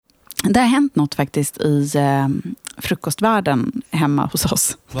Det har hänt något faktiskt i frukostvärlden hemma hos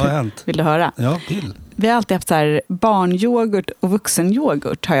oss. Vad har hänt? Vill du höra? Ja, vill. Vi har alltid haft så här barnyoghurt och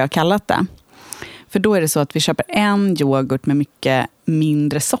vuxenyoghurt har jag kallat det. För då är det så att vi köper en yoghurt med mycket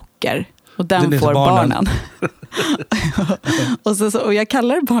mindre socker. Och den får barnen. och jag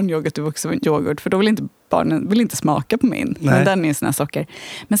kallar det barnyoghurt och vuxenyoghurt för då vill inte barnen smaka på min. Nej. Men den är sån här socker.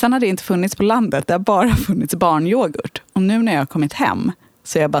 Men sen har det inte funnits på landet. Det har bara funnits barnyoghurt. Och nu när jag har kommit hem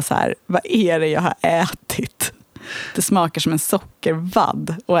så är jag bara så här, vad är det jag har ätit? Det smakar som en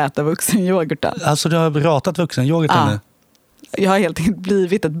sockervadd att äta vuxenyoghurten. Alltså du har ratat vuxenyoghurten nu? Jag har helt enkelt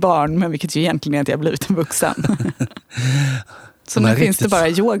blivit ett barn, men vilket ju egentligen är att jag har blivit en vuxen. Så nu finns det bara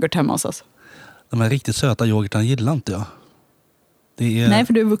yoghurt hemma hos oss. De här riktigt söta yoghurtarna gillar inte jag. Nej,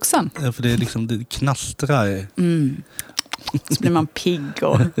 för du är vuxen. Ja, för det är liksom, det knastrar. Så blir man pigg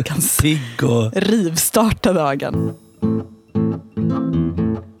och kan rivstarta dagen.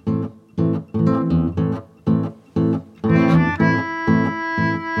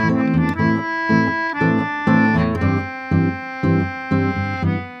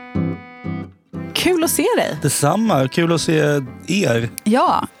 Kul att se dig. Detsamma, kul att se er.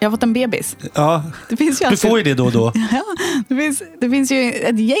 Ja, jag har fått en bebis. Ja, det finns ju du får ju det då och då. Ja, det finns ju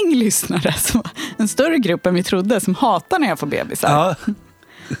ett gäng lyssnare, en större grupp än vi trodde, som hatar när jag får bebisar. Ja.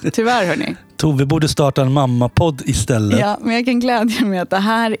 Tyvärr, hörni. Tove borde starta en mammapodd istället. Ja, men jag kan glädja mig att det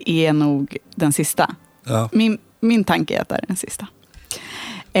här är nog den sista. Ja. Min tanke är att det är den sista.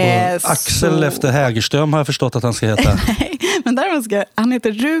 Axel efter Hägerström har jag förstått att han ska heta. Nej, men däremot han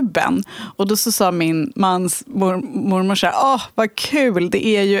heter Ruben. Och då så sa min mans mormor så här, vad kul, det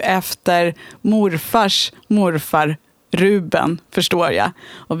är ju efter morfars morfar Ruben, förstår jag.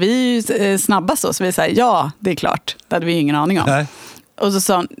 Och vi är ju snabba så vi säger ja, det är klart. Det hade vi ingen aning om. Nej. Och så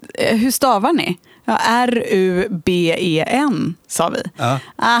sa hon, hur stavar ni? Ja, R-U-B-E-N, sa vi. Ja.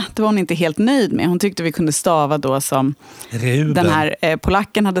 Det var hon inte helt nöjd med. Hon tyckte vi kunde stava då som Ruben. Den här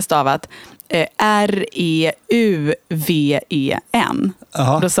polacken hade stavat R-E-U-V-E-N.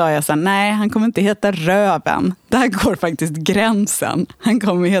 Då sa jag så här, nej, han kommer inte heta Röven. Där går faktiskt gränsen. Han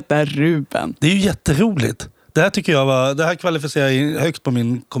kommer heta Ruben. Det är ju jätteroligt. Det här tycker jag det här kvalificerar högt på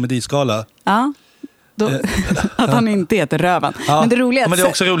min komediskala. Ja. Att han inte heter Röven. Ja, men det roliga men det är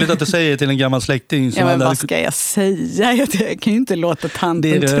också roligt att du säger till en gammal släkting. Ja, men vad ska jag säga? Jag kan ju inte låta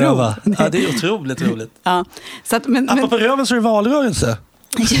tanten tro. Ja, det är otroligt roligt. Ja. Så att, apropå röven så är det valrörelse.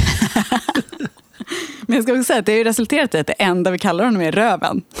 Men jag ska också säga att det har ju resulterat i att det enda vi kallar honom är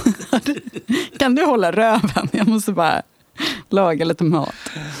Röven. Kan du hålla röven? Jag måste bara laga lite mat.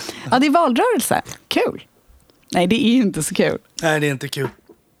 Ja, det är valrörelse. Kul. Nej, det är inte så kul. Nej, det är inte kul.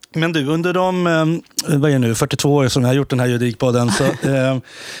 Men du, under de 42 år som jag har gjort den här juridikpodden så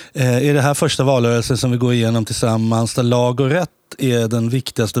är det här första valrörelsen som vi går igenom tillsammans där lag och rätt är den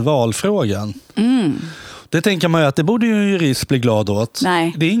viktigaste valfrågan. Det tänker man ju att det borde ju en jurist bli glad åt.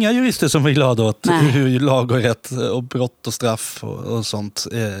 Nej. Det är inga jurister som blir glada åt hur lag och rätt och brott och straff och sånt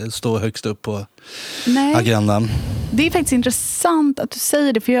står högst upp på agendan. Det är faktiskt intressant att du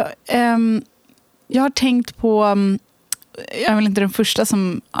säger det, för jag har tänkt på... Jag är väl inte den första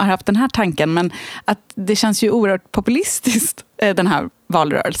som har haft den här tanken, men att det känns ju oerhört populistiskt, den här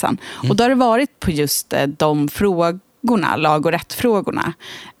valrörelsen. Och då har det varit på just de frågorna, lag- och rättfrågorna.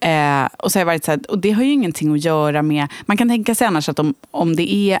 Och så har det varit så här, och det har ju ingenting att göra med... Man kan tänka sig annars att om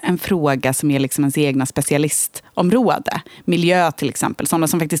det är en fråga som är liksom ens egna specialistområde, miljö till exempel, sådana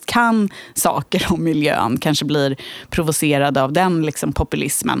som faktiskt kan saker om miljön kanske blir provocerade av den liksom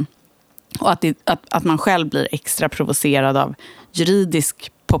populismen. Och att man själv blir extra provocerad av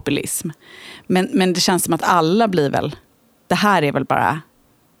juridisk populism. Men det känns som att alla blir väl... Det här är väl bara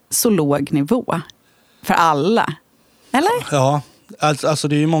så låg nivå för alla. Eller? Ja, alltså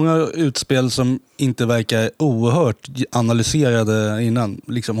det är ju många utspel som inte verkar oerhört analyserade innan.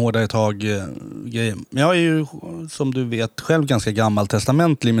 Liksom hårdare tag-grejer. Men jag är ju, som du vet, själv ganska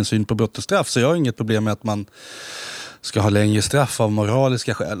gammaltestamentlig med syn på brott och straff. Så jag har inget problem med att man... ska ha längre straff av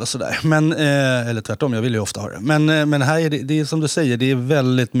moraliska skäl och sådär. Men, eller tvärtom, jag vill ju ofta ha det. Men här är det är som du säger, det är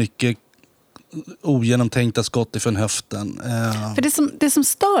väldigt mycket ogenomtänkta skott ifrån höften. För det som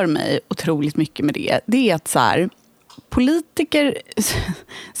stör mig otroligt mycket med det är att så här, politiker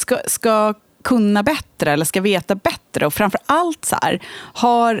ska kunna bättre eller ska veta bättre och framför allt så här,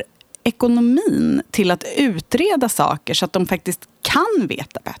 har ekonomin till att utreda saker så att de faktiskt kan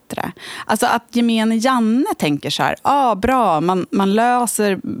veta bättre. Alltså att gemene Janne tänker så här, bra, man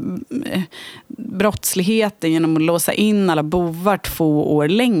löser brottsligheten genom att låsa in alla bovar 2 år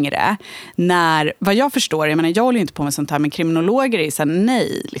längre. När, vad jag förstår, jag håller inte på med sånt här, men kriminologer är så här,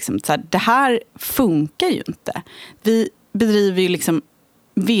 nej, liksom, så här, det här funkar ju inte. Vi bedriver ju liksom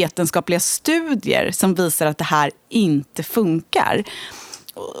vetenskapliga studier som visar att det här inte funkar.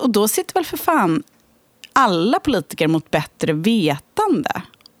 Och då sitter väl för fan alla politiker mot bättre vetande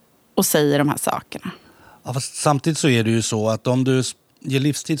och säger de här sakerna. Ja, fast samtidigt så är det ju så att om du ger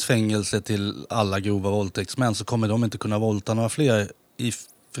livstidsfängelse till alla grova våldtäktsmän så kommer de inte kunna våldta några fler i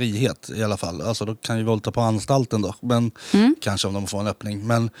frihet i alla fall. Alltså då kan ju våldta på anstalten då. Men kanske om de får en öppning.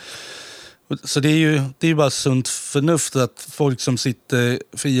 Men, så det är ju bara sunt förnuft att folk som sitter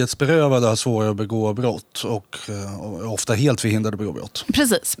frihetsberövade har svårare att begå brott och ofta helt förhindrade att begå brott.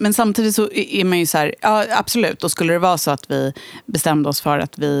 Precis, men samtidigt så är man ju så här, ja absolut, då skulle det vara så att vi bestämde oss för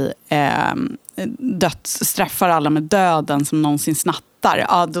att vi dödsstraffar alla med döden som någonsin snattar.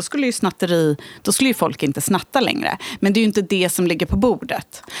 Ja, då skulle ju folk inte snatta längre. Men det är ju inte det som ligger på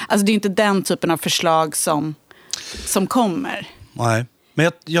bordet. Alltså det är ju inte den typen av förslag som kommer. Nej.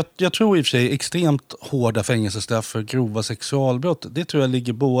 Men jag tror i och för sig extremt hårda fängelsestraff för grova sexualbrott. Det tror jag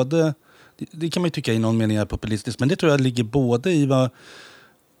ligger både, det kan man ju tycka i någon mening är populistiskt, men det tror jag ligger både i vad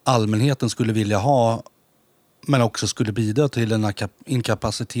allmänheten skulle vilja ha, men också skulle bidra till en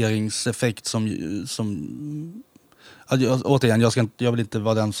inkapaciteringseffekt som återigen, jag vill inte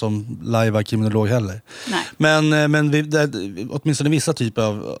vara den som lajvar kriminolog heller. Nej. Men åtminstone vissa typer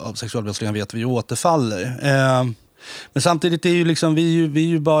av sexualbrottslingar vet vi ju återfaller. Men samtidigt är ju liksom, vi är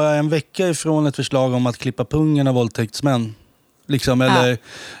ju bara en vecka ifrån ett förslag om att klippa pungen av våldtäktsmän. Liksom,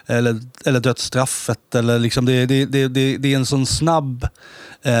 eller dödsstraffet. Eller liksom, det är en sån snabb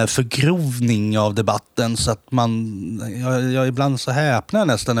förgrovning av debatten så att jag ibland så häpnar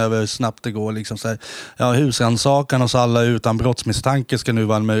nästan över hur snabbt det går. Liksom så här, husrannsakan hos alla utan brottsmisstanke ska nu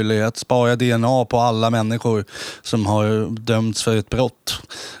vara en möjlighet. Spara DNA på alla människor som har dömts för ett brott.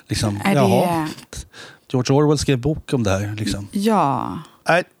 Liksom, jaha. George Orwell skrev bok om det här. Liksom. Ja.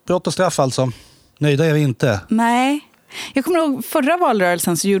 Nej, brott och straff alltså. Nöjda är vi inte. Nej. Jag kommer ihåg förra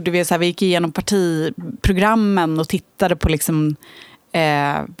valrörelsen så gjorde vi så här, vi gick igenom partiprogrammen och tittade på liksom,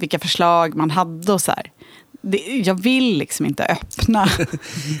 vilka förslag man hade och så här. Jag vill liksom inte öppna.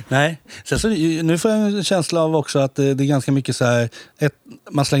 Nej. Sen så, nu får jag en känsla av också att det är ganska mycket så här,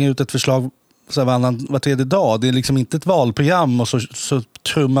 man slänger ut ett förslag så var tredje dag. Det är liksom inte ett valprogram och så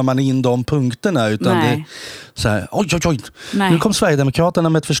trummar man in de punkterna utan det är så här, oj. Nu kom Sverigedemokraterna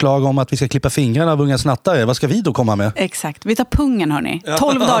med ett förslag om att vi ska klippa fingrarna av unga snattare. Vad ska vi då komma med? Exakt, vi tar pungen hörni.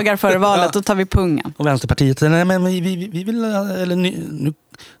 12 dagar före valet, då tar vi pungen. Och Vänsterpartiet, nej men vi vill, eller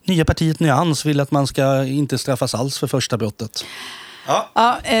nya partiet Nyans vill att man ska inte straffas alls för första brottet.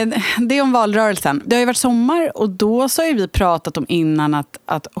 Ja, det är om valrörelsen. Det har ju varit sommar och då så har ju vi pratat om innan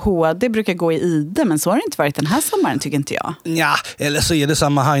att HD brukar gå i ide, men så har det inte varit den här sommaren tycker inte jag. Ja, eller så är det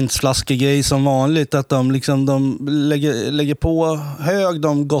samma Heinz-flaskegrej som vanligt att de lägger på hög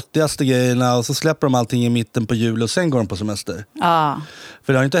de gottigaste grejerna och så släpper de allting i mitten på jul och sen går de på semester. Ja.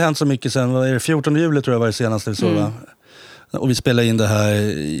 För det har inte hänt så mycket sen, vad är det, 14 juli tror jag var det senaste vi såg va? Och vi spelar in det här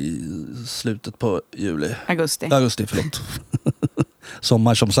i slutet på juli. Augusti, förlåt.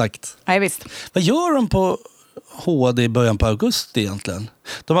 Sommar som sagt. Ja, visst. Vad gör de på HD i början på augusti egentligen?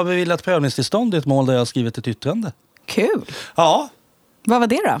 De har beviljat prövningstillstånd i ett mål där jag har skrivit ett yttrande. Kul. Ja. Vad var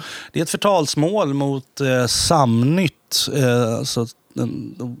det då? Det är ett förtalsmål mot Samnytt. Så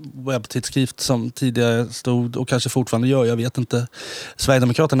en webbtidskrift som tidigare stod och kanske fortfarande gör, jag vet inte.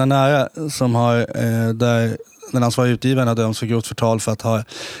 Sverigedemokraterna nära som har där den ansvariga utgivaren har dömts för grovt förtal för att ha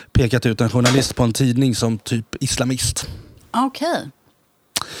pekat ut en journalist på en tidning som typ islamist. Okej.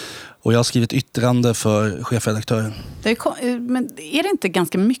 Och jag har skrivit yttrande för chefredaktören. Men är det inte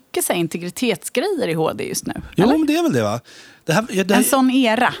ganska mycket så här integritetsgrejer i HD just nu? Jo, men det är väl det va? En sån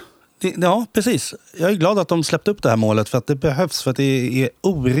era. Ja, precis. Jag är glad att de släppte upp det här målet för att det behövs för att det är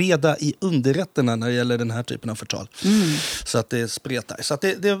oreda i underrätterna när det gäller den här typen av förtal. Så att det spretar. Så att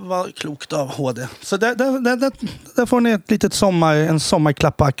det var klokt av HD. Så där får ni ett litet en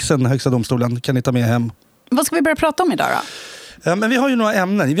sommarklapp på axeln, Högsta domstolen. Kan ni ta med hem. Vad ska vi börja prata om idag då? Men vi har ju några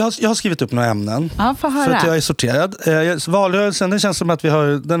ämnen. Jag har skrivit upp några ämnen. Ja, för att jag är sorterad. Valrörelsen, den känns som att vi har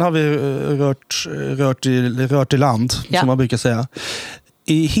rört i land, som man brukar säga.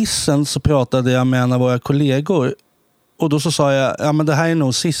 I hissen så pratade jag med en av våra kollegor. Och då så sa jag, men det här är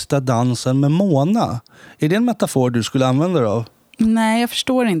nog sista dansen med Mona. Är det en metafor du skulle använda dig av? Nej, jag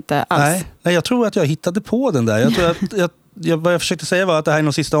förstår inte alls. Nej, jag tror att jag hittade på den där. Jag tror att vad jag försökte säga var att det här är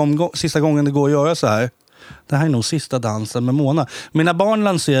nog sista gången det går att göra så här. Det här är nog sista dansen med Mona. Mina barn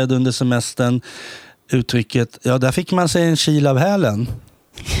lanserade under semestern uttrycket, där fick man sig en kil av hälen.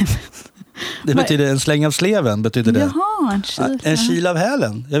 Det betyder en släng av sleven, betyder det. Jaha. en kil. En kil av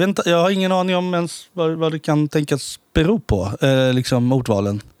hälen. Jag har ingen aning om ens vad det kan tänkas bero på, liksom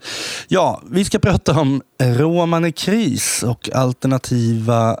ordvalen. Ja, vi ska prata om romani, kris och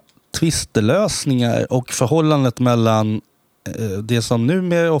alternativa tvistelösningar och förhållandet mellan det som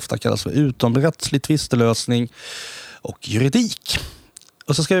numera ofta kallas för utomrättslig tvistelösning och juridik.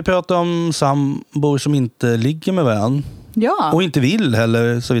 Och så ska vi prata om sambor som inte ligger med varandra. Ja. Och inte vill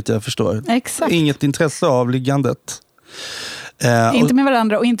heller, så vitt jag förstår. Exakt. Inget intresse av liggandet. Inte med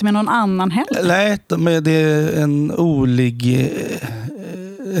varandra och inte med någon annan heller. Nej, det är en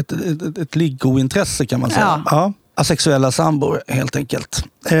ett liggointresse kan man säga. Ja. Asexuella sambor helt enkelt.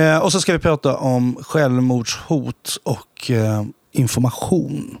 Och så ska vi prata om självmordshot och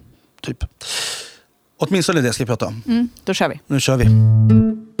information. Typ. Åtminstone det ska vi prata om. Då kör vi. Nu kör vi.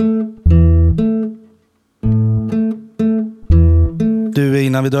 Du,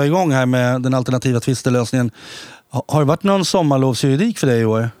 innan vi drar igång här med den alternativa tvistelösningen, har det varit någon sommarlovsjuridik för dig i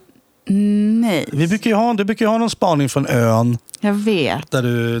år? Nej. Du brukar ju ha någon spaning från ön. Jag vet. Där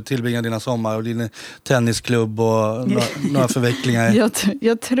du tillbringar dina sommar och din tennisklubb och några förvecklingar.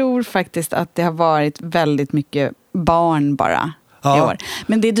 Jag tror faktiskt att det har varit väldigt mycket barn bara i år.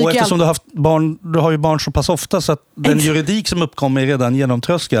 Men det dyker och eftersom du har ju barn så pass ofta så att den juridik som uppkommer är redan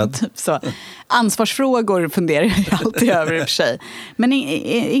genomtröskad. Typ så. Ansvarsfrågor funderar jag alltid över i och för sig. Men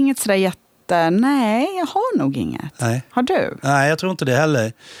inget sådär nej, jag har nog inget. Nej. Har du? Nej, jag tror inte det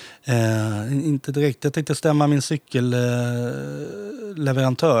heller. Inte direkt. Jag tänkte stämma min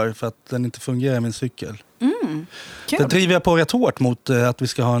cykelleverantör för att den inte fungerar, min cykel. Kul. Det driver jag på rätt hårt mot att vi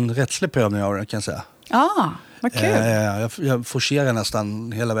ska ha en rättslig prövning av det, kan jag säga. Vad kul. Jag forcerar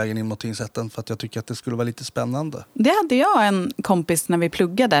nästan hela vägen in mot tingsrätten för att jag tycker att det skulle vara lite spännande. Det hade jag en kompis när vi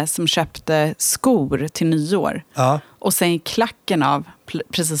pluggade som köpte skor till nyår. Ja. Och sen gick klacken av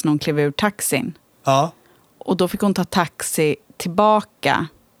precis när hon klev ur taxin. Ja. Och då fick hon ta taxi tillbaka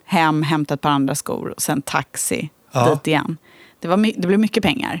hem, hämta ett par andra skor och sen taxi dit igen. Det blev mycket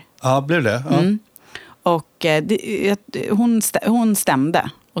pengar. Ja, blev det? Ja. Och hon stämde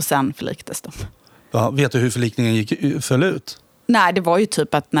och sen förliktes de. Ja, vet du hur förlikningen föll ut? Nej, det var ju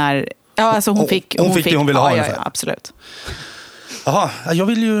typ att när... Ja, alltså hon fick det hon ville ha. Ja, absolut. Jaha, jag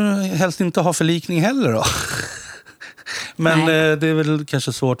vill ju helst inte ha förlikning heller då. Men det är väl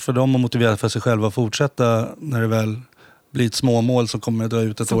kanske svårt för dem att motivera för sig själva att fortsätta när det väl blir ett småmål som kommer att dra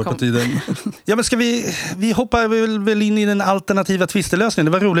ut ett år på tiden. Ja, men ska vi hoppar väl in i den alternativa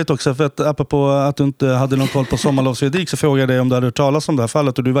tvistelösningen. Det var roligt också för att apropå att du inte hade någon koll på sommarlovsjuridik så frågade jag dig om du hade hört talas om det här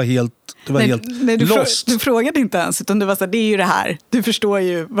fallet och du var helt lost. Du frågade inte ens utan du var så här, det är ju det här. Du förstår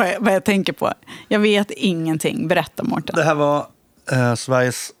ju vad jag tänker på. Jag vet ingenting. Berätta, Mårten. Det här var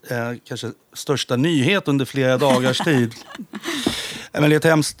Sveriges kanske största nyhet under flera dagars tid. Men det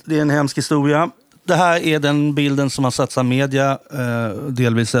är en hemsk historia. Det här är den bilden som har satts av media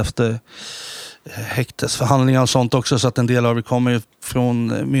delvis efter häktesförhandlingar och sånt också, så att en del av det kommer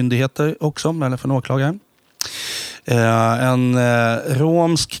från myndigheter också, eller från åklagaren. En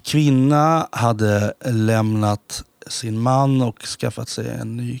romsk kvinna hade lämnat sin man och skaffat sig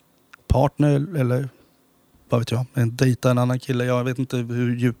en ny partner, eller vad vet jag, dejta en annan kille. Jag vet inte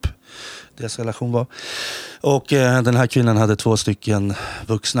hur djup deras relation var. Och den här kvinnan hade 2 stycken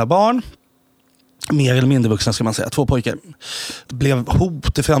vuxna barn. Mer eller mindre vuxna ska man säga, 2 pojkar.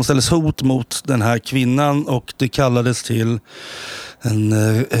 Det framställdes hot mot den här kvinnan och det kallades till en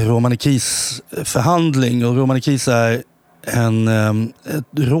romani kris-förhandling. Och romani kris är en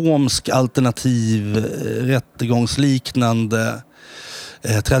romsk alternativ rättegångsliknande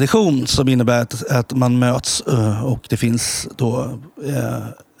tradition som innebär att man möts och det finns då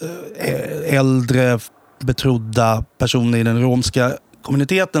äldre betrodda personer i den romska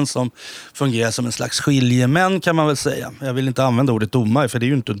kommuniteten som fungerar som en slags skiljemän, kan man väl säga. Jag vill inte använda ordet domare för det är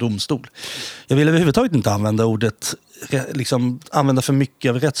ju inte en domstol. Jag vill överhuvudtaget inte använda ordet, använda för mycket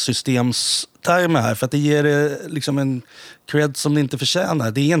av rättssystemstermer här för att det ger det liksom en cred som det inte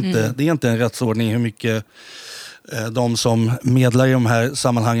förtjänar. Det är inte en rättsordning hur mycket de som medlar i de här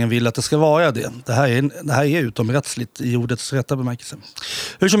sammanhangen vill att det ska vara det. Det här är utomrättsligt i ordets rätta bemärkelse.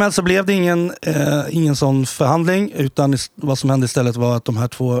 Hur som helst så blev det ingen sån förhandling, utan vad som hände istället var att de här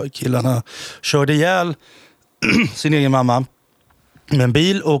 2 killarna körde ihjäl sin egen mamma med en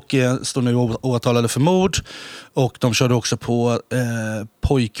bil och står nu åtalade för mord. Och de körde också på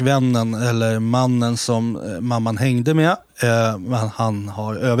pojkvännen eller mannen som mamman hängde med, men han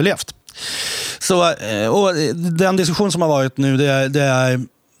har överlevt. Så, och den diskussion som har varit nu,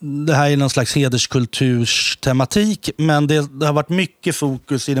 det här är någon slags hederskulturstematik, men det har varit mycket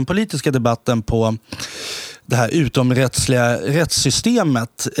fokus i den politiska debatten på det här utomrättsliga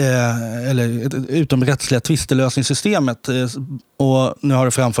rättssystemet eller utomrättsliga tvistelösningssystemet, och nu har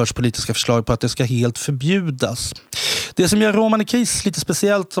det framförts politiska förslag på att det ska helt förbjudas. Det som gör romani kris lite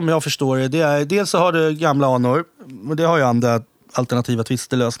speciellt, som jag förstår det är dels så har det gamla anor, och det har ju andra alternativa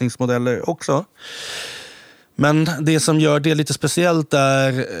tvistelösningsmodeller också. Men det som gör det lite speciellt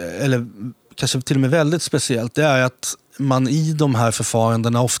är, eller kanske till och med väldigt speciellt, det är att man i de här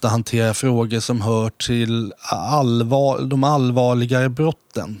förfarandena ofta hanterar frågor som hör till de allvarligare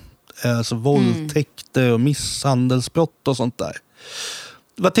brotten. Alltså våldtäkter och misshandelsbrott och sånt där.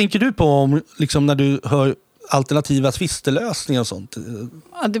 Vad tänker du på om, liksom, när du hör alternativa tvistelösningar och sånt?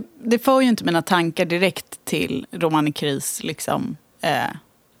 Ja, det får ju inte mina tankar direkt till romani kris, liksom,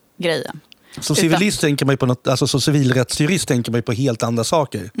 grejen. Som civilist tänker man ju på något, alltså som civilrättsjurist tänker man ju på helt andra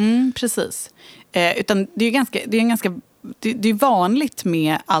saker. Precis. Utan det är vanligt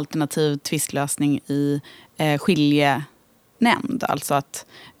med alternativ tvistlösning i skiljenämnd. Alltså att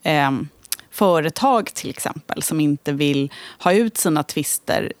företag till exempel som inte vill ha ut sina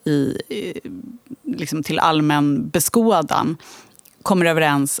tvister liksom till allmän beskådan kommer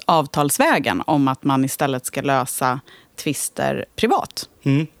överens avtalsvägen om att man istället ska lösa tvister privat.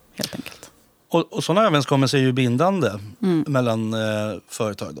 Helt enkelt. Och sådana överenskommelser är ju bindande mellan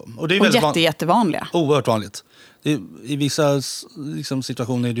företag. Då. Och det är jättevanliga. Oerhört vanligt. I vissa liksom,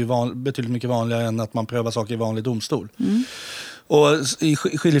 situationer är det ju betydligt mycket vanligare än att man prövar saker i vanlig domstol. Och i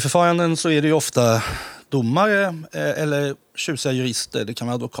skiljeförfaranden så är det ju ofta domare eller tjusiga jurister, det kan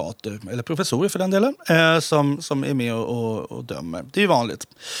vara advokater eller professorer för den delen, som är med och dömer. Det är ju vanligt.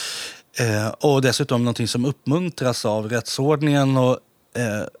 Och dessutom någonting som uppmuntras av rättsordningen. Och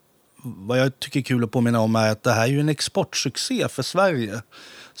vad jag tycker är kul att påminna om är att det här är ju en exportsuccé för Sverige.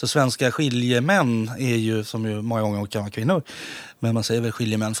 Så svenska skiljemän är ju, som ju många gånger kan vara kvinnor, men man säger väl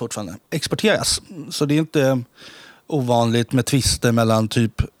skiljemän fortfarande, exporteras. Så det är inte ovanligt med tvister mellan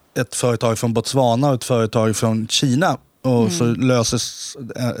typ ett företag från Botswana och ett företag från Kina. Och så löses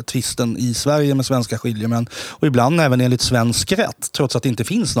tvisten i Sverige med svenska skiljemän. Och ibland även enligt svensk rätt, trots att det inte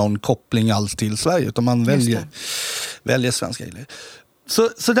finns någon koppling alls till Sverige, utan man väljer svenska regler.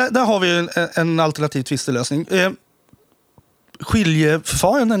 Så där har vi en alternativ tvistelösning.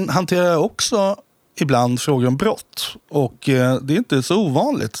 Skiljeförfaranden hanterar också ibland frågor om brott. Och det är inte så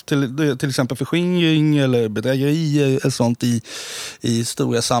ovanligt. Till exempel förskingring eller bedrägerier eller sånt i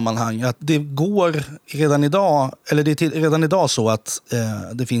stora sammanhang. Att det går redan idag, eller det är redan idag så att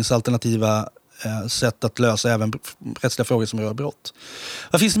det finns alternativa sätt att lösa även rättsliga frågor som rör brott.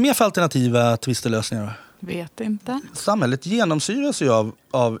 Vad finns det mer för alternativa tvistelösningar? Vet inte. Samhället genomsyras ju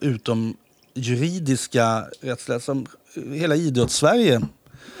av utom juridiska rättsliga, som hela idrottssverige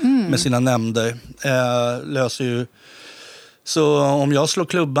med sina nämnder löser ju. Så om jag slår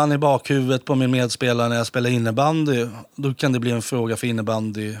klubban i bakhuvudet på min medspelare när jag spelar innebandy, då kan det bli en fråga för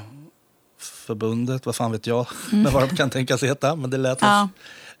innebandyförbundet, vad fan vet jag, men vad de kan tänkas heta, men det lät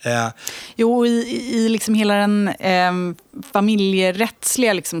Jo, i liksom hela den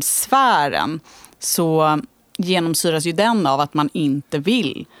familjerättsliga liksom sfären så genomsyras ju den av att man inte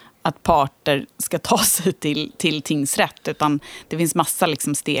vill att parter ska ta sig till tingsrätt, utan det finns massa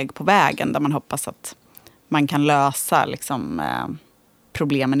liksom steg på vägen där man hoppas att man kan lösa liksom,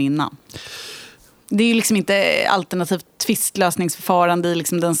 problemen innan. Det är ju liksom inte alternativt tvistlösningsförfarande i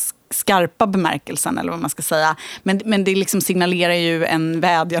liksom den skarpa bemärkelsen, eller vad man ska säga. Men det liksom signalerar ju en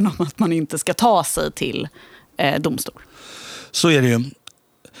vädjan om att man inte ska ta sig till domstol. Så är det ju.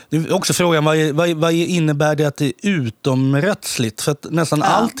 Det är också frågan, vad innebär det att det är utomrättsligt? För att nästan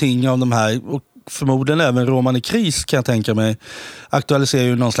allting av de här, och förmodligen även romani kris kan jag tänka mig, aktualiserar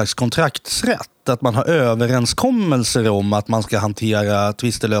ju någon slags kontraktsrätt. Att man har överenskommelser om att man ska hantera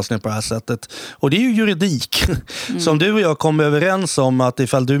tvistelösningar på det här sättet. Och det är ju juridik. Som du och jag kommer överens om att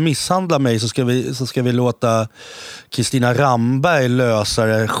ifall du misshandlar mig så ska vi låta Kristina Ramberg lösa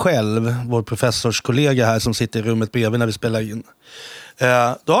det själv. Vår professorskollega här som sitter i rummet bredvid när vi spelar in.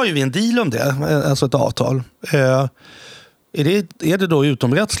 Då har ju vi en deal om det, alltså ett avtal. Är det då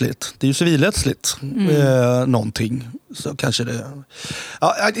utomrättsligt? Det är ju civilrättsligt någonting. Så kanske det...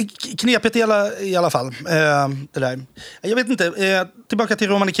 Ja, knepet i alla fall. Det där. Jag vet inte. Tillbaka till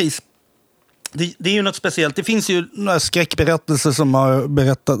romani kris. Det är ju något speciellt. Det finns ju några skräckberättelser som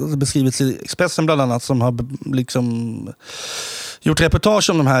har beskrivits i Expressen bland annat, som har liksom gjort reportage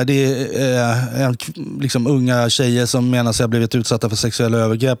om de här. Det är liksom unga tjejer som menar sig ha blivit utsatta för sexuella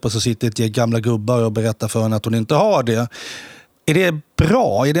övergrepp, och så sitter ett gäng gamla gubbar och berättar för henne att hon inte har det. Är det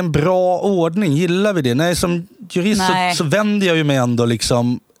bra? Är det en bra ordning? Gillar vi det? Nej, som jurist så vänder jag ju mig ändå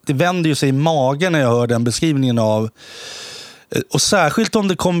liksom, det vänder ju sig i magen när jag hör den beskrivningen av, och särskilt om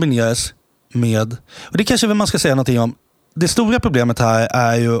det kombineras med, och det kanske man ska säga någonting om. Det stora problemet här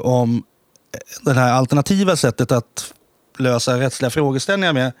är ju om det här alternativa sättet att lösa rättsliga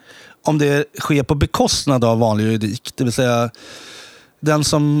frågeställningar med, om det sker på bekostnad av vanlig juridik. Det vill säga, den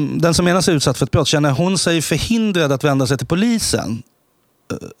som menar sig utsatt för ett brott, känner hon sig förhindrad att vända sig till polisen.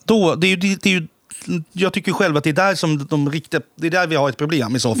 Då, det är ju jag tycker själv att det är där som det är där vi har ett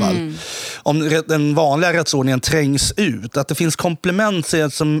problem i så fall. Om den vanliga rättsordningen trängs ut, att det finns komplement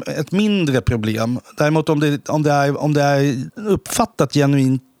ses som ett mindre problem. Däremot om det är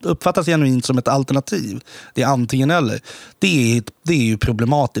uppfattas genuint som ett alternativ, det är antingen eller, det är ju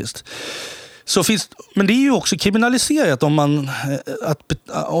problematiskt. Men det är ju också kriminaliserat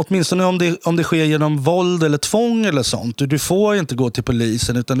åtminstone om det sker genom våld eller tvång eller sånt. Du får inte gå till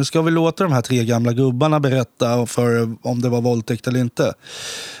polisen, utan du ska väl låta de här 3 gamla gubbarna berätta för om det var våldtäkt eller inte.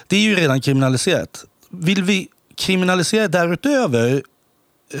 Det är ju redan kriminaliserat. Vill vi kriminalisera därutöver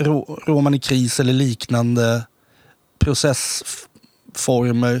romani, kris eller liknande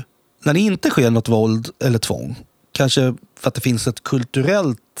processformer när det inte sker något våld eller tvång? Kanske för att det finns ett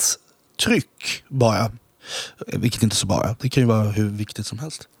kulturellt tryck bara. Vilket inte så bara. Det kan ju vara hur viktigt som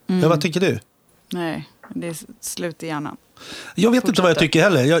helst. Ja, vad tycker du? Nej, det är slut i hjärnan. Jag vet inte vad jag tycker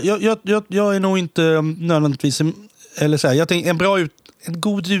heller. Jag är nog inte nödvändigtvis, eller så här, jag tänker en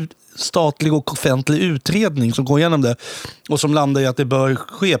god statlig och offentlig utredning som går igenom det och som landar i att det bör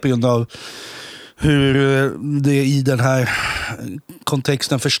ske på grund av hur det i den här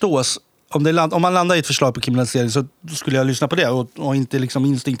kontexten förstås. Om man landar i ett förslag på kriminalisering, så skulle jag lyssna på det och inte liksom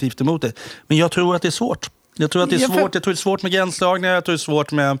instinktivt emot det. Men jag tror att det är svårt. Jag tror att det är svårt med gränsdragningar. Jag tror det är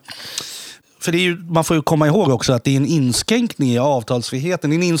svårt med... För det är ju, man får ju komma ihåg också att det är en inskränkning i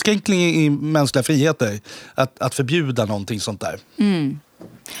avtalsfriheten. En inskränkning i mänskliga friheter att förbjuda någonting sånt där.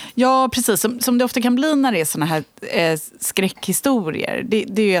 Ja, precis. Som det ofta kan bli när det är såna här skräckhistorier.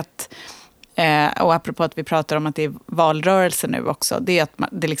 Det är ju att... och apropå att vi pratar om att det är valrörelsen nu också, det är att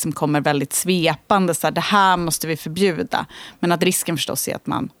det liksom kommer väldigt svepande så här, det här måste vi förbjuda, men att risken förstås är att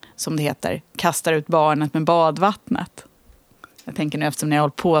man, som det heter, kastar ut barnet med badvattnet. Jag tänker nu, eftersom ni har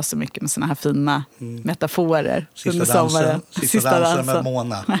hållit på så mycket med såna här fina metaforer under sommaren. Sista dansen med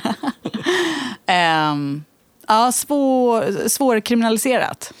Mona. Ja,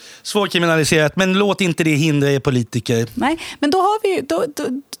 svårkriminaliserat. Svårkriminaliserat, men låt inte det hindra er politiker. Nej, men då har vi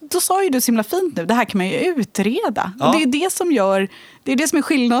då sa ju du så himla fint nu, det här kan man ju utreda. Ja. Och det är det som är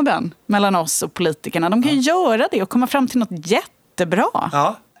skillnaden mellan oss och politikerna. De kan ju göra det och komma fram till något jättebra.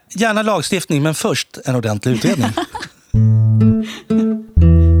 Ja, gärna lagstiftning, men först en ordentlig utredning.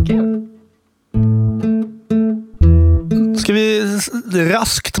 Ska vi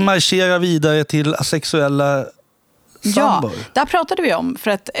raskt marschera vidare till asexuella sambor? Ja, där pratade vi om,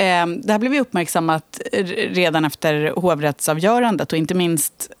 för att det här blev uppmärksammat redan efter hovrättsavgörandet och inte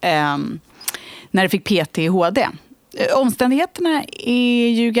minst när det fick PT i HD. Omständigheterna är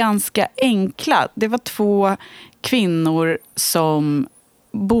ju ganska enkla. Det var 2 kvinnor som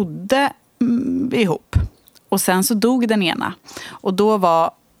bodde ihop och sen så dog den ena. Och då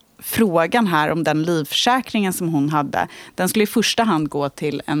var frågan här om den livförsäkringen som hon hade, den skulle i första hand gå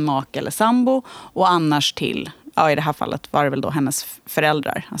till en make eller sambo och annars till, ja, i det här fallet var det väl då hennes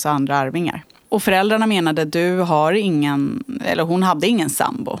föräldrar, alltså andra arvingar. Och föräldrarna menade, hon hade ingen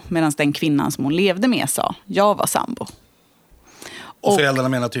sambo, medan den kvinnan som hon levde med sa, jag var sambo. Och föräldrarna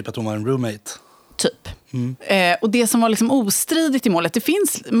menar typ att hon var en roommate? Typ. Och det som var liksom ostridigt i målet, det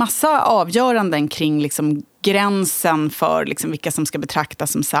finns massa avgöranden kring liksom gränsen för liksom vilka som ska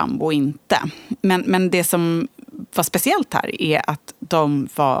betraktas som sambo och inte. Men det som var speciellt här är att de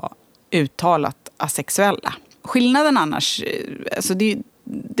var uttalat asexuella. Skillnaden annars, alltså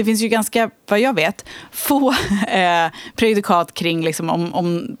det finns ju ganska, vad jag vet, få prejudikat kring liksom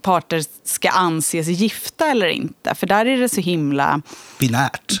om parter ska anses gifta eller inte. För där är det så himla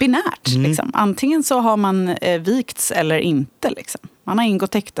binärt liksom. Antingen så har man vikts eller inte liksom. Man har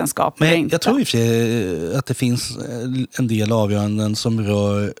ingått äktenskap eller inte. Jag tror att det finns en del avgöranden som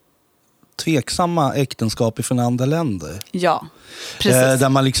rör tveksamma äktenskap från andra länder. Ja, precis. Där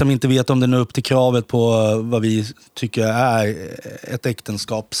man liksom inte vet om det når upp till kravet på vad vi tycker är ett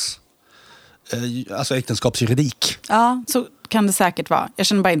äktenskapsjuridik. Ja, så kan det säkert vara. Jag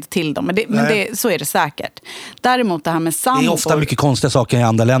känner bara inte till dem, men så är det säkert. Däremot det här med sambor... Det är ofta mycket konstiga saker i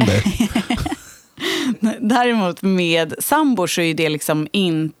andra länder. Däremot med sambor så är det liksom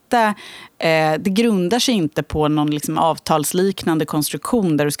inte... det grundar sig inte på någon liksom avtalsliknande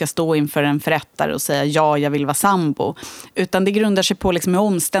konstruktion där du ska stå inför en förrättare och säga ja, jag vill vara sambo. Utan det grundar sig på liksom hur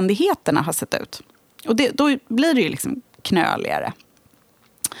omständigheterna har sett ut. Och då blir det ju liksom knöligare.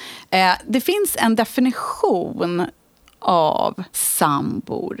 Det finns en definition av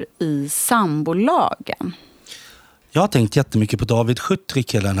sambor i sambolagen? Jag har tänkt jättemycket på David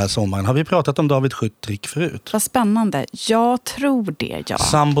Schüttrich hela den här sommaren. Har vi pratat om David Schüttrich förut? Vad spännande. Jag tror det, ja.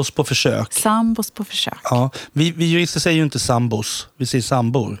 Sambos på försök. Sambos på försök. Ja, vi jurister säger ju inte sambos. Vi säger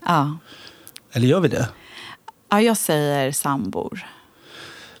sambor. Ja. Eller gör vi det? Ja, jag säger sambor.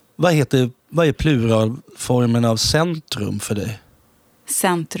 Vad är pluralformen av centrum för dig?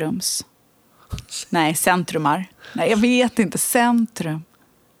 Centrums. Nej, centrumar. Nej, jag vet inte. Centrum.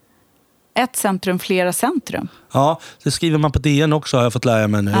 Ett centrum, flera centrum. Ja, det skriver man på DN också, har jag fått lära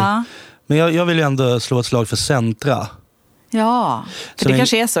mig nu. Ja. Men jag vill ju ändå slå ett slag för centra. Ja, för det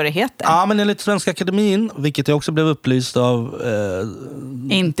kanske är så det heter. Ja, men enligt Svenska Akademin, vilket jag också blev upplyst av...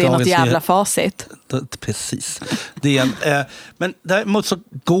 inte i något jävla facit. Precis. Men däremot så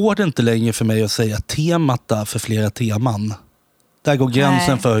går det inte längre för mig att säga temata för flera teman. Där går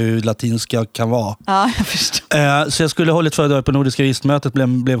gränsen för hur latinska kan vara. Ja, jag förstår. Så jag skulle hållit föredrag på Nordiska juristmötet,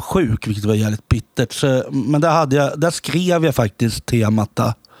 blev sjuk, vilket var jävligt bittert. Men där skrev jag faktiskt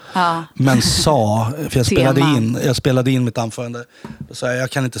temata. Ja. Men för jag spelade in mitt anförande. Så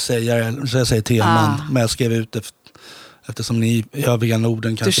jag kan inte säga det, så jag säger teman. Men jag skrev ut det eftersom ni i övriga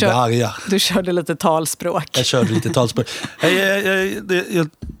Norden kanske blir arga. Du körde lite talspråk. Jag körde lite talspråk. Jag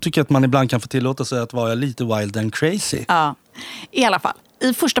tycker att man ibland kan få tillåta sig att vara lite wild and crazy. Ja, i alla fall.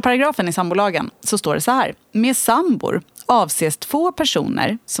 I första paragrafen i sambolagen så står det så här. Med sambor avses 2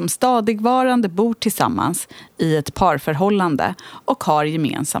 personer som stadigvarande bor tillsammans i ett parförhållande och har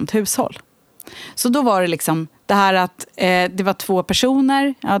gemensamt hushåll. Så då var det liksom det här att det var 2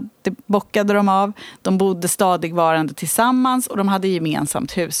 personer, det bockade de av. De bodde stadigvarande tillsammans och de hade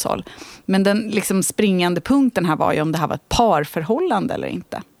gemensamt hushåll. Men den liksom springande punkten här var ju om det här var ett parförhållande eller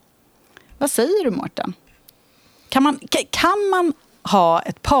inte. Vad säger du, Mårten? Kan man ha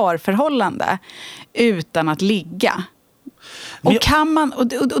ett parförhållande utan att ligga? Och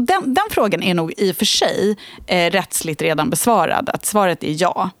den frågan är nog i och för sig rättsligt redan besvarad. Att svaret är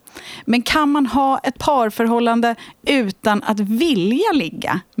ja. Men kan man ha ett parförhållande utan att vilja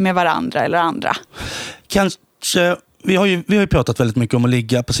ligga med varandra eller andra? Kanske, vi har ju pratat väldigt mycket om att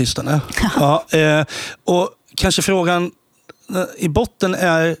ligga på sistone. Ja, och kanske frågan i botten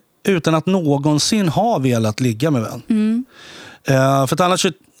är utan att någonsin ha velat ligga med vem. Mm. För att annars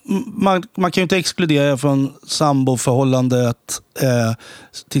man kan ju inte exkludera från samboförhållandet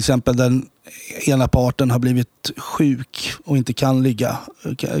till exempel den ena parten har blivit sjuk och inte kan ligga.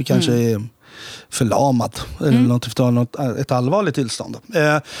 Kanske är förlamad eller ett allvarligt tillstånd.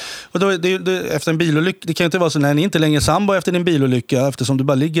 Och då, efter en bilolycka, det kan ju inte vara så när ni inte längre sambo efter din bilolycka eftersom du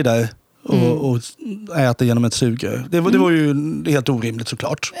bara ligger där och äter genom ett sugrör. Det var ju helt orimligt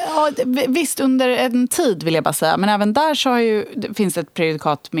såklart. Ja, visst under en tid vill jag bara säga. Men även där så finns det ett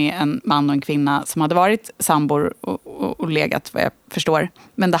prejudikat med en man och en kvinna som hade varit sambor och legat, vad jag förstår.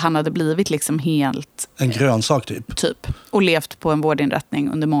 Men där han hade blivit liksom helt... En grönsak typ. Och levt på en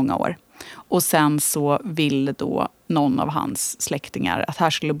vårdinrättning under många år. Och sen så ville då någon av hans släktingar att här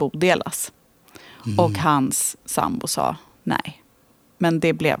skulle bodelas. Och hans sambo sa nej. Men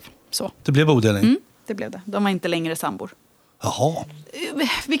det blev så. Det blev bodelning? Det blev det. De var inte längre sambor. Jaha.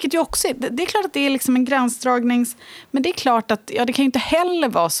 Vilket ju också är... Det är klart att det är liksom en gränsdragnings... Men det är klart att det kan ju inte heller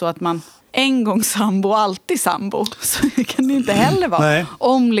vara så att man en gång sambo och alltid sambo. Så det kan det inte heller vara. Nej.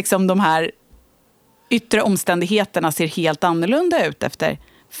 Om liksom de här yttre omständigheterna ser helt annorlunda ut efter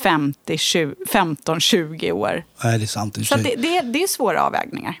 15-20 år. Nej, det är sant. Så det är svåra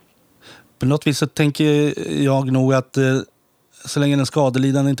avvägningar. På något vis så tänker jag nog att så länge den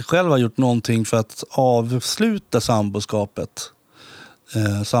skadelidande inte själv har gjort någonting för att avsluta samboskapet,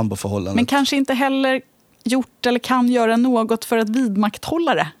 samboförhållandet. Men kanske inte heller gjort eller kan göra något för att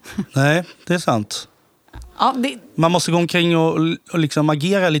vidmakthålla det. Nej, det är sant. Ja, man måste gå omkring och liksom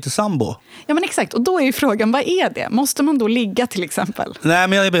agera lite sambo. Ja, men exakt. Och då är ju frågan, vad är det? Måste man då ligga till exempel? Nej,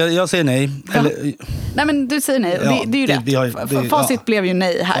 men jag säger nej. Ja. Eller, nej, men du säger nej. Ja, det är ju rätt. Facit blev ju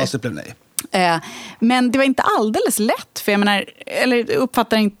nej här. Facit blev nej. Men det var inte alldeles lätt. För jag menar, eller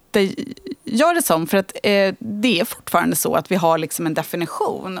uppfattar inte jag det som. För att det är fortfarande så att vi har liksom en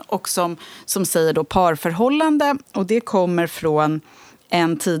definition. Och som säger då parförhållande. Och det kommer från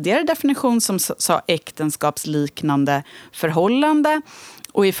en tidigare definition som sa äktenskapsliknande förhållande.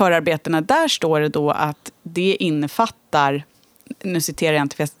 Och i förarbetena där står det då att det innefattar, nu citerar jag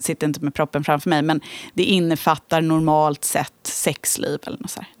inte för jag sitter inte med proppen framför mig, men det innefattar normalt sett sexliv eller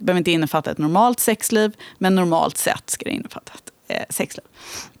något så här. Det behöver inte innefatta ett normalt sexliv, men normalt sett ska det innefatta ett sexliv.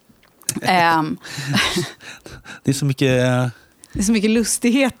 Det är så mycket... Det är så mycket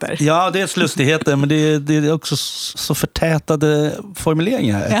lustigheter. Ja, det är lustigheter, men det är också så förtätade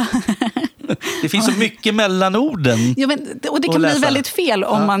formuleringar här. Ja. Det finns så mycket mellan orden. Ja, och det kan bli väldigt fel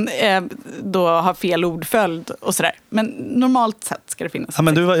om man då har fel ordföljd och sådär. Men normalt sett ska det finnas. Ja,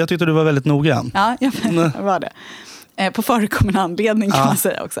 men jag tyckte du var väldigt noggrann. Ja, jag var det. På förekommande anledning kan man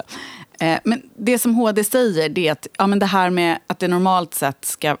säga också. Men det som HD säger, det är att men det här med att det normalt sett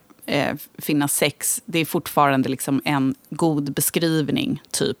ska finnas sex, det är fortfarande liksom en god beskrivning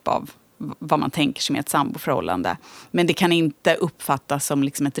typ av vad man tänker sig med ett samboförhållande. Men det kan inte uppfattas som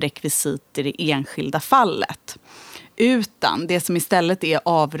liksom ett rekvisit i det enskilda fallet. Utan det som istället är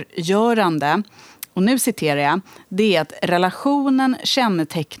avgörande, och nu citerar jag, det är att relationen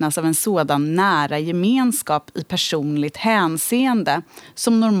kännetecknas av en sådan nära gemenskap i personligt hänseende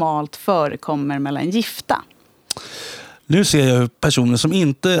som normalt förekommer mellan gifta. Nu ser jag personer som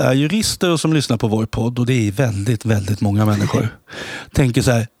inte är jurister och som lyssnar på vår podd, och det är väldigt, väldigt många människor, tänker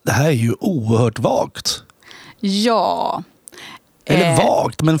så här, det här är ju oerhört vagt. Ja. Eller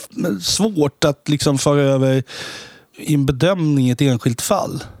vagt, men svårt att liksom föra över i en bedömning i ett enskilt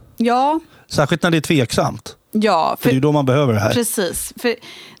fall. Ja. Särskilt när det är tveksamt. Ja, för det är ju då man behöver det här. Precis. För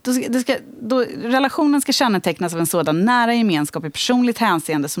relationen ska kännetecknas av en sådan nära gemenskap i personligt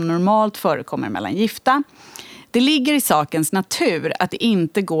hänseende som normalt förekommer mellan gifta. Det ligger i sakens natur att det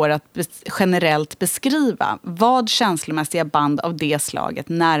inte går att generellt beskriva vad känslomässiga band av det slaget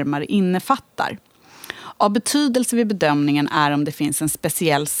närmare innefattar. Av betydelse vid bedömningen är om det finns en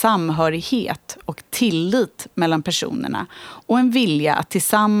speciell samhörighet och tillit mellan personerna och en vilja att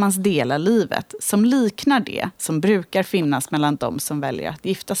tillsammans dela livet som liknar det som brukar finnas mellan de som väljer att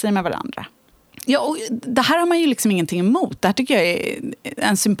gifta sig med varandra. Ja, och det här har man ju liksom ingenting emot. Det här tycker jag är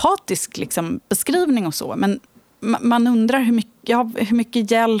en sympatisk liksom beskrivning och så. Men man undrar hur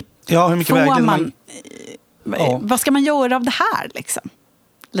mycket hjälp hur mycket får man... Vad ska man göra av det här liksom?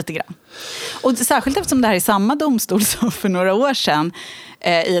 Lite grann. Och särskilt eftersom det här är samma domstol som för några år sedan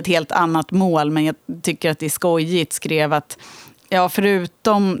i ett helt annat mål, men jag tycker att det är skojigt, skrev att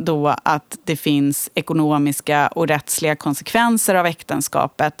förutom då att det finns ekonomiska och rättsliga konsekvenser av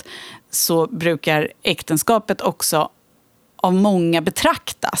äktenskapet, så brukar äktenskapet också av många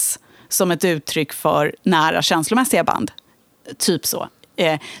betraktas som ett uttryck för nära känslomässiga band. Typ så.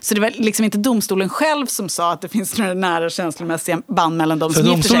 Så det var liksom inte domstolen själv som sa att det finns några nära känslomässiga band mellan dem som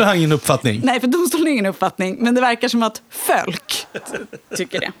gifter sig. För domstolen har ingen uppfattning? Nej, för domstolen har ingen uppfattning. Men det verkar som att folk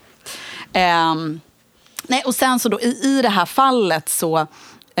tycker det. Nej, och sen så då i det här fallet så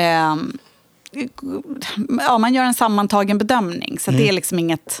man gör en sammantagen bedömning. Så det är liksom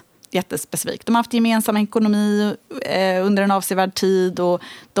inget jättespecifikt. De har haft gemensam ekonomi under en avsevärd tid och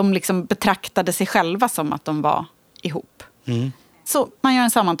de liksom betraktade sig själva som att de var ihop. Så man gör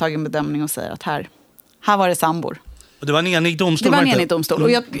en sammantagen bedömning och säger att här var det sambor. Och det var en enig domstol? Det var en enig domstol.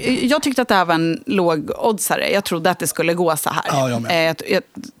 Och jag tyckte att det här var en låg oddsare. Jag trodde att det skulle gå så här. Ja, jag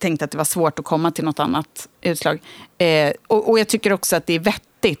tänkte att det var svårt att komma till något annat utslag. Och jag tycker också att det är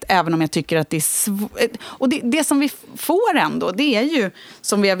vettigt, även om jag tycker att det är svårt. Och det som vi får ändå, det är ju,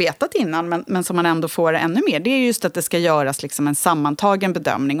 som vi har vetat innan, men som man ändå får ännu mer, det är just att det ska göras liksom en sammantagen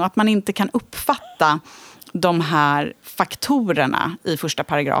bedömning och att man inte kan uppfatta de här faktorerna i första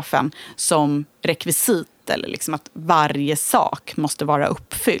paragrafen som rekvisit eller liksom att varje sak måste vara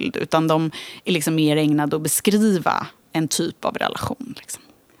uppfylld, utan de är liksom mer ägnade att beskriva en typ av relation. Liksom.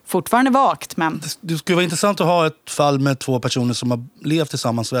 Fortfarande vagt, men... Det skulle vara intressant att ha ett fall med två personer som har levt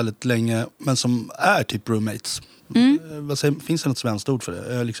tillsammans väldigt länge men som är typ roommates. Finns det något svenskt ord för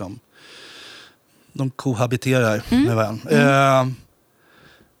det? Liksom, de kohabiterar med varandra.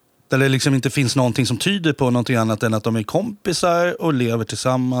 Där det liksom inte finns någonting som tyder på någonting annat än att de är kompisar och lever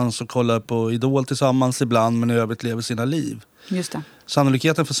tillsammans och kollar på Idol tillsammans ibland, men i övrigt lever sina liv. Just det.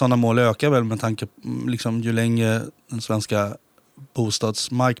 Sannolikheten för sådana mål ökar väl med tanke liksom, ju längre den svenska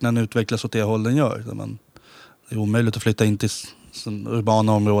bostadsmarknaden utvecklas åt det håll den gör. Det är omöjligt att flytta in till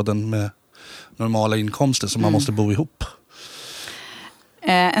urbana områden med normala inkomster som man måste bo ihop.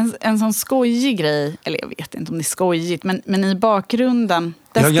 En sån skojig grej, eller jag vet inte om det är skojigt, men i bakgrunden...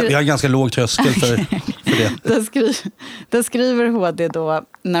 Vi har ganska låg tröskel för det. Där skriver HD då,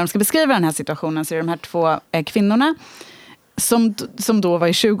 när de ska beskriva den här situationen, så är de här två kvinnorna som då var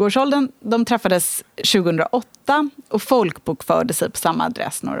i 20-årsåldern, de träffades 2008 och folkbokförde sig på samma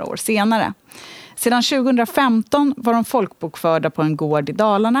adress några år senare. Sedan 2015 var de folkbokförda på en gård i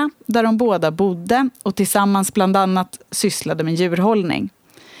Dalarna där de båda bodde och tillsammans bland annat sysslade med djurhållning.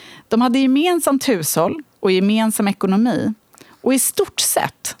 De hade gemensamt hushåll och gemensam ekonomi och i stort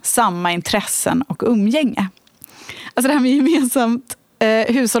sett samma intressen och umgänge. Alltså det här med gemensamt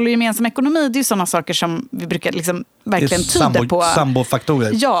hushåll och gemensam ekonomi, det är ju sådana saker som vi brukar liksom verkligen tyda på.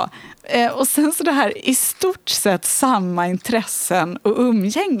 Sambofaktorer. Ja, och sen så det här i stort sett samma intressen och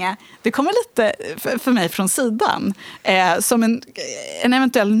umgänge. Det kommer lite för mig från sidan. Som en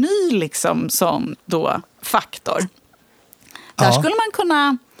eventuell ny liksom, som då faktor. Där skulle man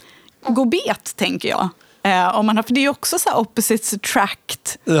kunna gå bet, tänker jag. Om man har, för det är ju också så här opposites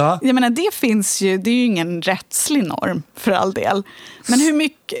attract. Ja. Jag menar, det finns ju, det är ju ingen rättslig norm för all del. Men hur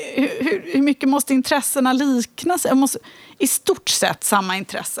mycket måste intressena likna sig? Måste, i stort sett samma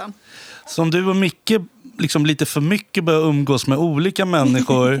intressen. Som du och Micke liksom lite för mycket börjar umgås med olika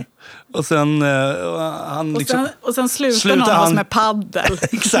människor. Och sen han liksom... Och sen slutar någon av oss med paddel.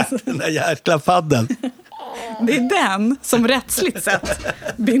 Exakt, den där jäkla paddeln. Det är den som rättsligt sett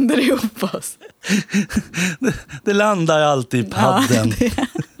binder ihop oss. Det landar alltid i paddeln. Ja,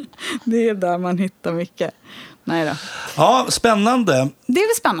 det är där man hittar mycket. Nej då. Ja, spännande. Det är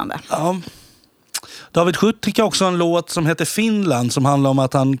väl spännande. Ja. David Schütt har också en låt som heter Finland, som handlar om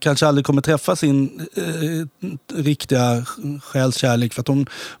att han kanske aldrig kommer träffa sin riktiga själskärlek för att hon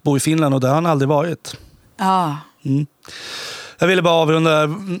bor i Finland och där har han aldrig varit. Ja. Mm. Jag ville bara avrunda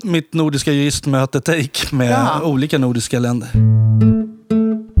mitt nordiska juristmöte-take med olika nordiska länder.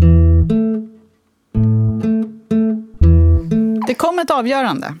 Det kom ett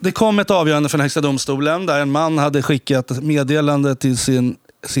avgörande. Det kom ett avgörande från Högsta domstolen där en man hade skickat meddelande till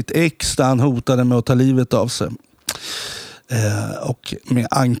sitt ex där han hotade med att ta livet av sig. Och med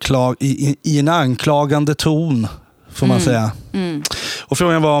i en anklagande ton, får man säga. Mm. Och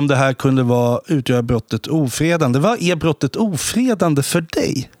frågan var om det här kunde utgöra brottet ofredande. Vad är brottet ofredande för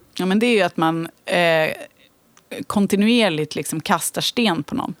dig? Ja, men det är ju att man kontinuerligt liksom kastar sten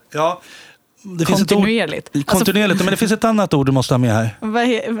på någon. Ja, det kontinuerligt. Finns kontinuerligt, men det finns ett annat ord du måste ha med här. Vad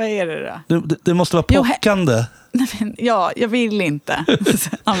är det då? Det måste vara pockande. Ja, jag vill inte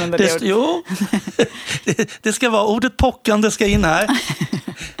använda det ordet. Jo, det ska vara ordet pockande ska in här.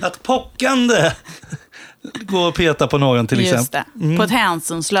 Att pockande går och peta på någon till exempel. Just det, på ett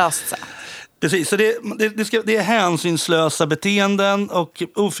hänsynslöst sätt. Precis, så det är hänsynslösa beteenden och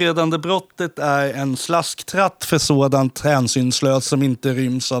ofredande brottet är en slasktratt för sådant hänsynslöst som inte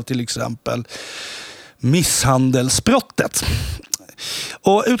ryms av till exempel misshandelsbrottet.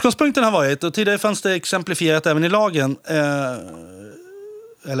 Och utgångspunkten har varit, och tidigare fanns det exemplifierat även i lagen,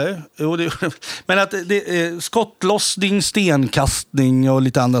 eller? Jo, men att det är skottlossning, stenkastning och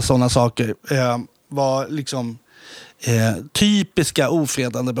lite andra sådana saker var liksom typiska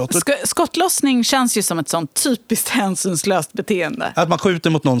ofredande brott. Skottlossning känns ju som ett sånt typiskt hänsynslöst beteende. Att man skjuter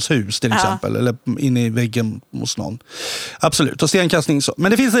mot någons hus till exempel, eller in i väggen hos någon. Absolut, och stenkastning så.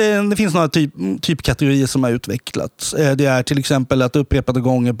 Men det finns några typkategorier som har utvecklats. Det är till exempel att upprepade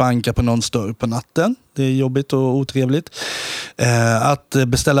gånger banka på någons dörr på natten. Det är jobbigt och otrevligt. Att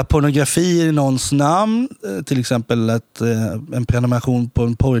beställa pornografi i någons namn. Till exempel en prenumeration på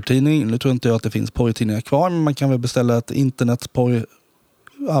en porrtidning. Nu tror inte jag att det finns porrtidningar kvar, men man kan väl beställa ett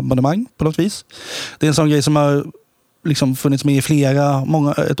internetporrabonnemang på något vis. Det är en sån grej som har liksom funnits med i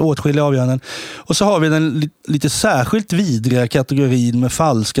ett åtskilliga avgöranden. Och så har vi den lite särskilt vidriga kategorin med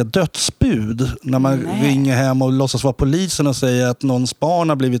falska dödsbud. När man ringer hem och låtsas vara polisen och säger att någons barn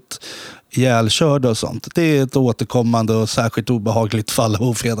har blivit ihjälkörd och sånt. Det är ett återkommande och särskilt obehagligt fall av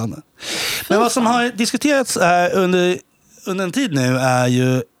ofredande. Men vad som har diskuterats under en tid nu är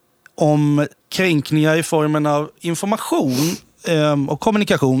ju om kränkningar i formen av information och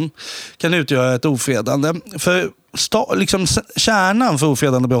kommunikation kan utgöra ett ofredande. För liksom kärnan för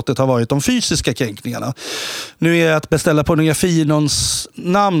ofredande brottet har varit de fysiska kränkningarna. Nu är att beställa pornografi i någons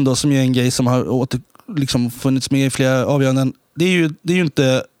namn då, som är en grej som har liksom funnits med i flera avgöranden. Det är ju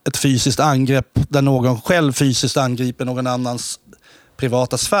inte ett fysiskt angrepp där någon själv fysiskt angriper någon annans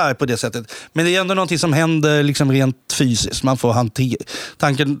privata sfär på det sättet. Men det är ändå någonting som händer liksom rent fysiskt. Man får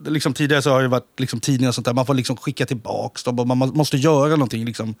tanken liksom tidigare så har det varit liksom tidningar och sånt där. Man får liksom skicka tillbaks dem och man måste göra någonting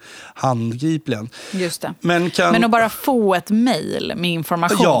liksom handgripligen. Just det. Men att bara få ett mejl med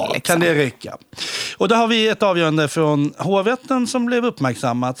information. Ja, liksom. Kan det räcka. Och då har vi ett avgörande från hovrätten som blev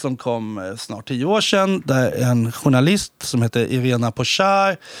uppmärksammat som kom snart 10 år sedan. Där en journalist som heter Irena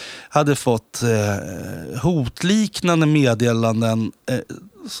Pochar hade fått hotliknande meddelanden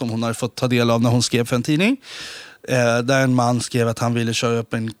som hon hade fått ta del av när hon skrev för en tidning. Där en man skrev att han ville köra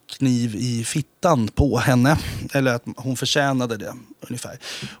upp en kniv i fittan på henne. Eller att hon förtjänade det ungefär.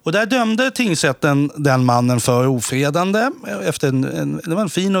 Och där dömde tingsrätten den mannen för ofredande. Det var en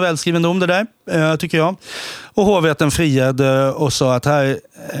fin och välskriven dom det där, tycker jag. Och hovrätten friade och sa att här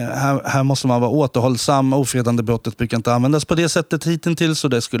här måste man vara återhållsam. Ofredande brottet brukar inte användas på det sättet hittills, så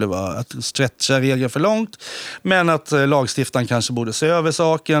det skulle vara att stretcha regler för långt. Men att lagstiftaren kanske borde se över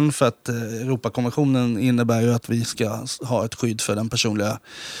saken, för att Europakonventionen innebär ju att vi ska ha ett skydd för den personliga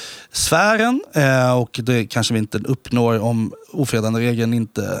sfären, och det kanske vi inte uppnår om ofredande regeln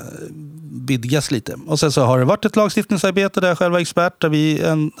inte vidgas lite. Och sen så har det varit ett lagstiftningsarbete där jag själv var expert,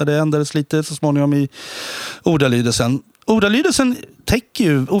 där det ändrades lite så småningom i ordalydelsen. Ordalydelsen täcker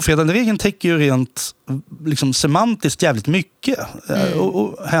ju, ofredande regeln täcker ju rent liksom semantiskt jävligt mycket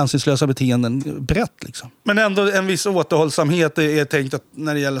och hänsynslösa beteenden brett liksom. Men ändå en viss återhållsamhet är tänkt att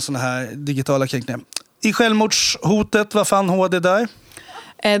när det gäller såna här digitala kränkningar. I självmordshotet, vad fan HD där?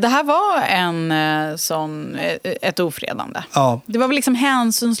 Det här var ett ofredande. Ja. Det var väl liksom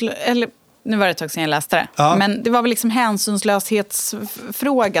eller nu var det ett tag sedan jag läste det. Ja. Men det var väl liksom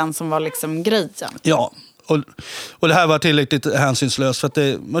hänsynslöshetsfrågan som var liksom grejen. Ja. Och det här var tillräckligt hänsynslöst för att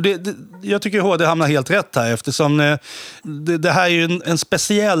jag tycker HD hamnar helt rätt här, eftersom det här är ju en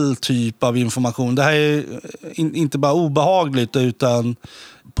speciell typ av information. Det här är inte bara obehagligt utan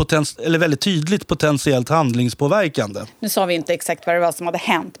väldigt tydligt potentiellt handlingspåverkande. Nu sa vi inte exakt vad det var som hade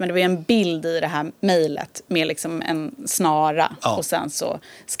hänt, men det var en bild i det här mejlet med liksom en snara och sen så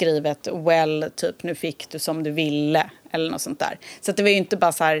skrivet well, typ nu fick du som du ville eller något sånt där. Så att det var ju inte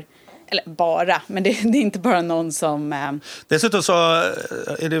bara så här, eller bara, men det är inte bara någon som... Dessutom så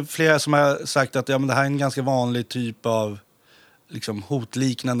är det flera som har sagt att men det här är en ganska vanlig typ av liksom,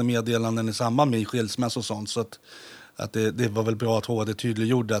 hotliknande meddelanden i samband med skilsmässa och sånt. Så att det var väl bra att HD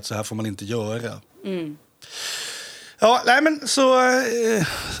tydliggjorde att så här får man inte göra. Mm. Ja, nej men så...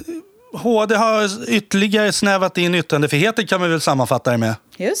 HD har ytterligare snävat in yttrandefriheten, kan man väl sammanfatta det med.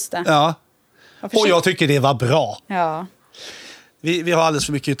 Just det. Ja. Och jag tycker det var bra. Ja. Vi har alldeles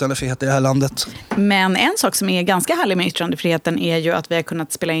för mycket yttrandefrihet i det här landet. Men en sak som är ganska härlig med yttrandefriheten är ju att vi har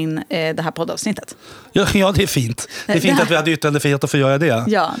kunnat spela in det här poddavsnittet. Ja, det är fint. Det är fint att vi hade yttrandefrihet att få göra det.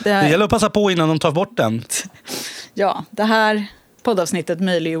 Ja, det gäller att passa på innan de tar bort den. Ja, det här poddavsnittet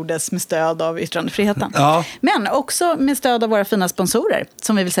möjliggjordes med stöd av yttrandefriheten. Ja. Men också med stöd av våra fina sponsorer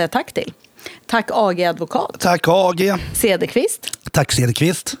som vi vill säga tack till. Tack AG Advokat. Tack AG. Cederqvist. Tack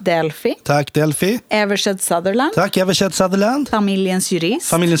Cederqvist. Delphi. Tack Delphi. Evershed Sutherland. Tack Evershed Sutherland. Familjens jurist.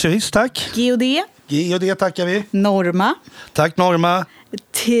 Familjens jurist, tack. GOD. GOD tackar vi. Norma. Tack Norma.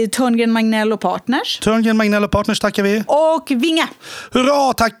 Törngren Magnell och Partners. Törngren Magnell och Partners tackar vi. Och Vinge.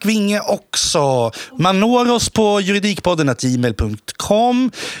 Hurra, tack Vinge också. Man når oss på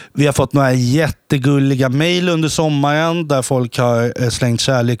juridikpodden@gmail.com. Vi har fått några jättegulliga mejl under sommaren där folk har slängt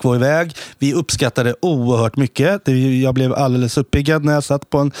kärlek vår väg. Vi uppskattar det oerhört mycket. Jag blev alldeles uppiggad när jag satt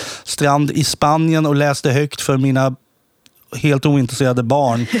på en strand i Spanien och läste högt för mina helt ointresserade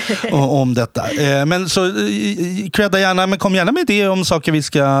barn om detta. Men så credda gärna, men kom gärna med det om saker vi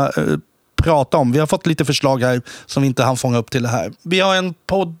ska prata om. Vi har fått lite förslag här som vi inte hann fånga upp till det här. Vi har en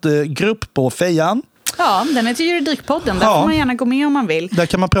poddgrupp på Fejan. Ja, den heter Juridikpodden. Där får man gärna gå med om man vill. Där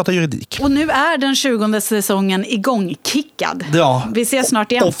kan man prata juridik. Och nu är den 20:e säsongen igångkickad. Ja. Vi ses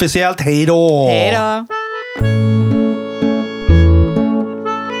snart igen. Officiellt, hej då! Hej då!